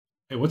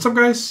Hey, what's up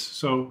guys?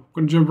 So I'm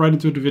going to jump right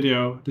into the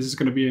video. This is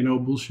going to be a no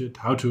bullshit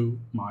how to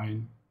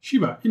mine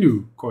Shiba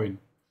Inu coin.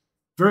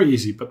 Very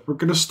easy, but we're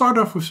going to start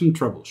off with some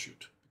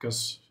troubleshoot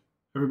because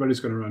everybody's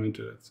going to run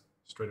into it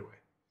straight away.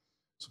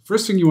 So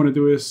first thing you want to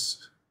do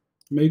is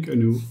make a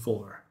new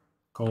folder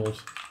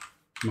called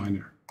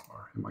miner,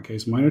 or in my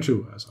case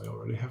miner2, as I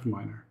already have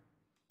miner.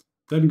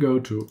 Then go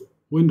to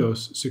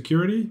Windows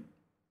Security,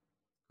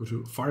 go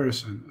to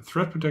Virus and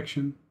Threat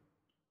Protection,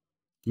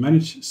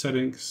 Manage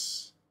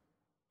Settings,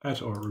 add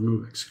or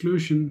remove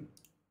exclusion,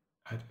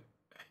 add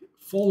a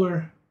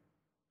folder,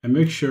 and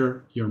make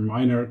sure your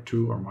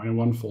miner2 or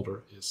miner1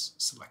 folder is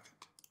selected.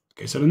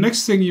 Okay, so the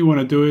next thing you want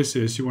to do is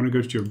you want to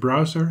go to your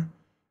browser,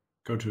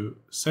 go to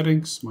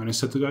Settings, minus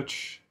set to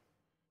Dutch,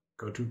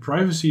 go to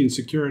Privacy and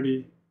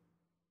Security,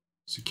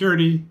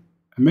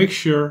 and make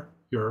sure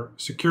your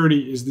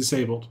security is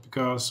disabled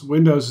because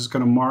Windows is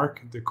going to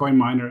mark the coin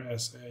miner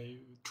as a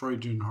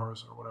Trojan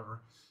horse or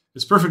whatever.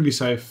 It's perfectly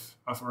safe.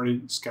 I've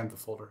already scanned the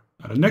folder.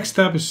 Now, the next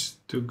step is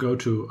to go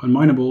to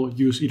Unmineable.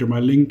 Use either my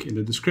link in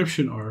the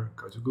description or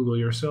go to Google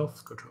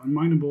yourself. Go to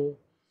Unmineable.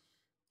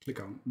 Click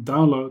on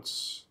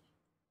Downloads.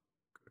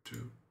 Go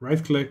to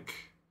right click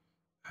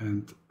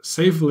and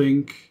save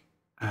link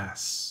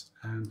as.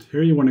 And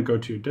here you want to go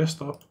to your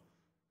desktop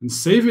and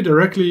save it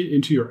directly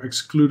into your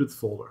excluded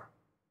folder.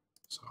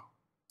 So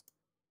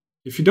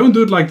if you don't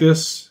do it like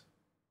this,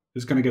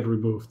 it's going to get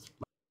removed.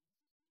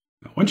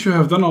 Now, once you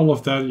have done all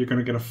of that, you're going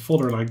to get a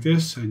folder like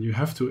this, and you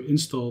have to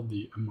install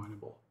the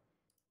Unmineable.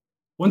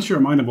 Once your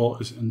Unmineable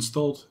is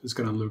installed, it's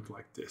going to look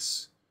like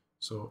this.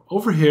 So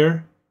over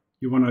here,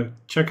 you want to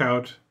check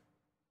out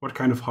what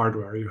kind of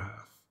hardware you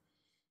have.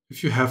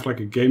 If you have like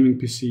a gaming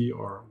PC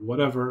or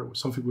whatever,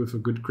 something with a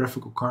good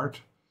graphical card,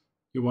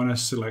 you want to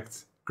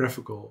select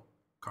graphical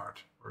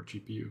card or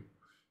GPU.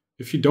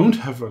 If you don't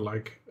have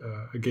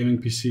a gaming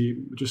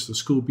PC, just a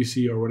school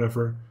PC or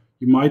whatever,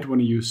 you might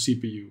want to use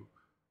CPU.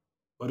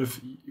 But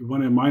if you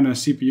want to mine a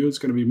CPU, it's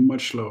going to be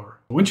much slower.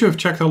 Once you have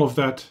checked all of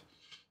that,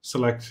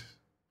 select,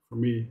 for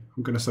me,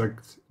 I'm going to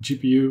select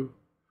GPU.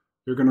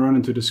 You're going to run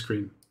into the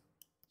screen.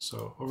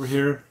 So over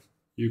here,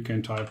 you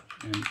can type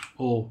in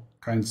all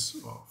kinds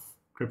of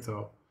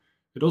crypto.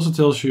 It also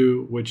tells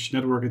you which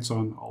network it's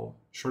on. I'll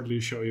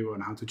shortly show you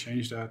on how to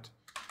change that.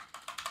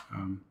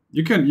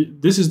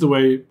 This is the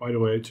way, by the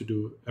way, to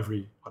do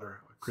every other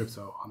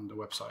crypto on the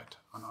website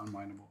on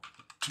Unmineable.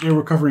 Today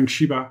we're covering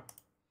Shiba.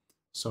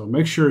 So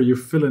make sure you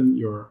fill in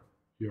your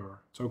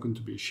token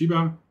to be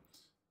Shiba.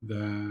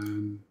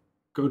 Then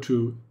go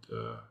to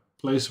the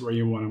place where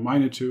you want to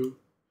mine it to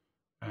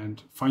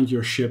and find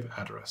your SHIB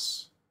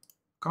address.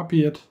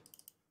 Copy it,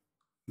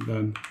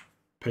 then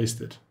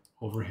paste it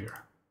over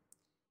here.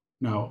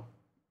 Now,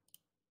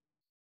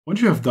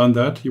 once you have done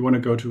that, you want to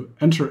go to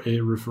enter a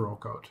referral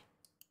code.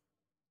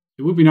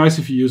 It would be nice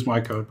if you use my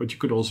code, but you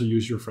could also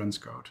use your friend's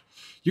code.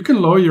 You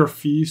can lower your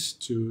fees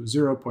to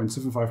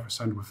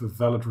 0.75% with a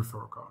valid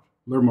referral code.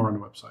 Learn more on the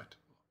website.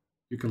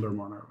 You can learn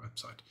more on our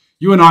website.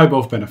 You and I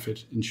both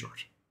benefit, in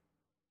short.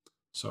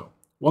 So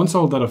once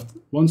all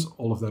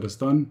of that is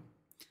done,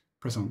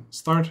 press on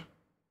Start,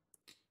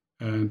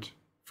 and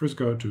first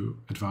go to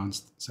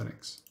Advanced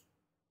Settings.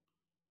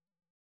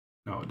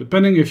 Now,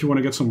 depending if you want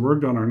to get some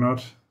work done or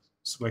not,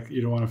 select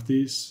either one of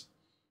these.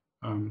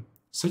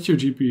 Set your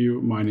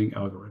GPU mining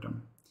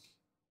algorithm.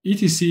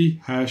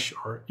 ETC hash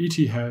or ET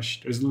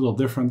hash, there's a little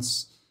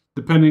difference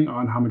depending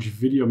on how much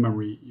video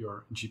memory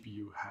your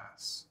GPU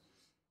has.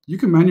 You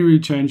can manually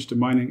change the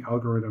mining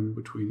algorithm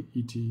between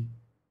ET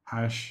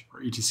hash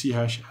or ETC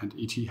hash and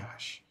ET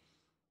hash.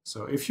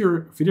 So if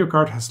your video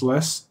card has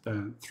less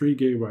than 3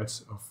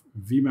 GB of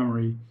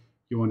V-memory,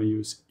 you want to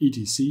use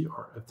ETC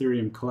or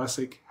Ethereum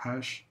Classic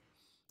hash.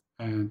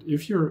 And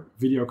if your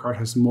video card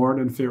has more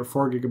than 4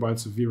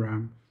 GB of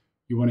VRAM,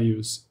 you want to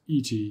use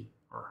ET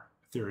or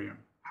Ethereum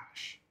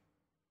hash.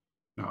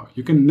 Now,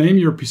 you can name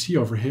your PC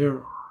over here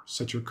or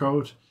set your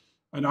code.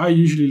 And I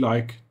usually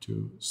like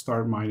to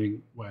start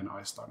mining when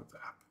I started the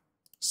app.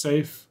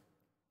 Save.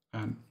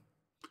 And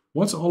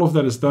once all of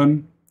that is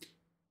done,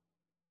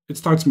 it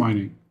starts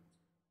mining.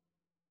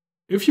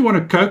 If you want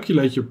to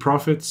calculate your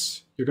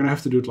profits, you're going to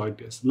have to do it like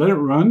this. Let it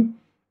run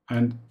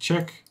and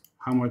check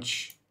how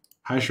much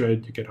hash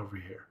rate you get over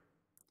here.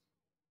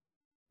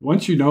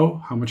 Once you know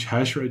how much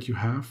hash rate you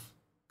have,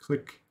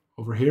 click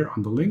over here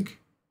on the link.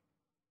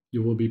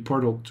 You will be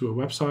portaled to a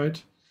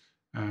website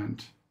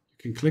and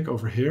you can click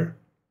over here.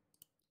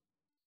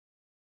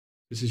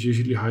 This is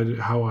usually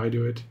how I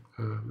do it.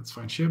 Let's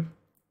find SHIB.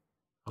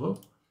 Hello.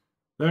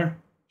 There,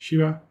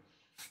 Shiba.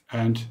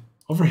 And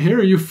over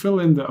here you fill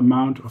in the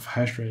amount of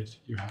hash rate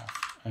you have.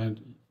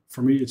 And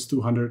for me it's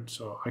 200,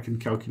 so I can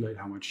calculate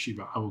how much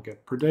Shiba I will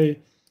get per day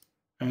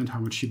and how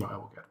much Shiba I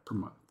will get per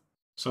month.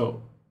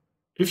 So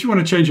if you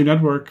want to change your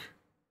network,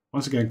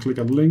 once again, click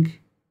on the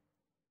link,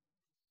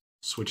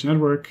 switch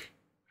network,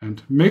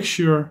 and make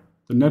sure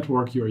the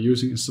network you are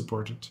using is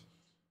supported.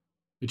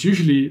 It's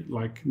usually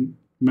like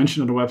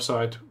mentioned on the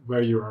website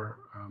where you are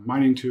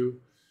mining to.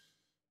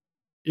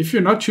 If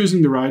you're not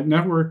choosing the right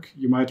network,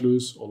 you might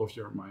lose all of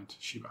your mined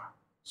Shiba.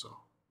 So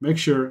make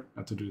sure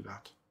not to do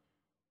that.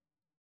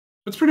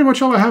 That's pretty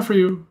much all I have for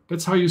you.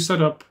 That's how you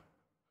set up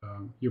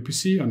your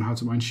PC on how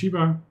to mine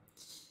Shiba.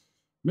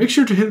 Make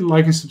sure to hit the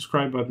like and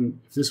subscribe button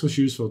if this was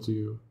useful to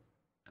you,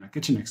 and I'll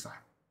catch you next time.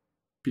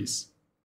 Peace.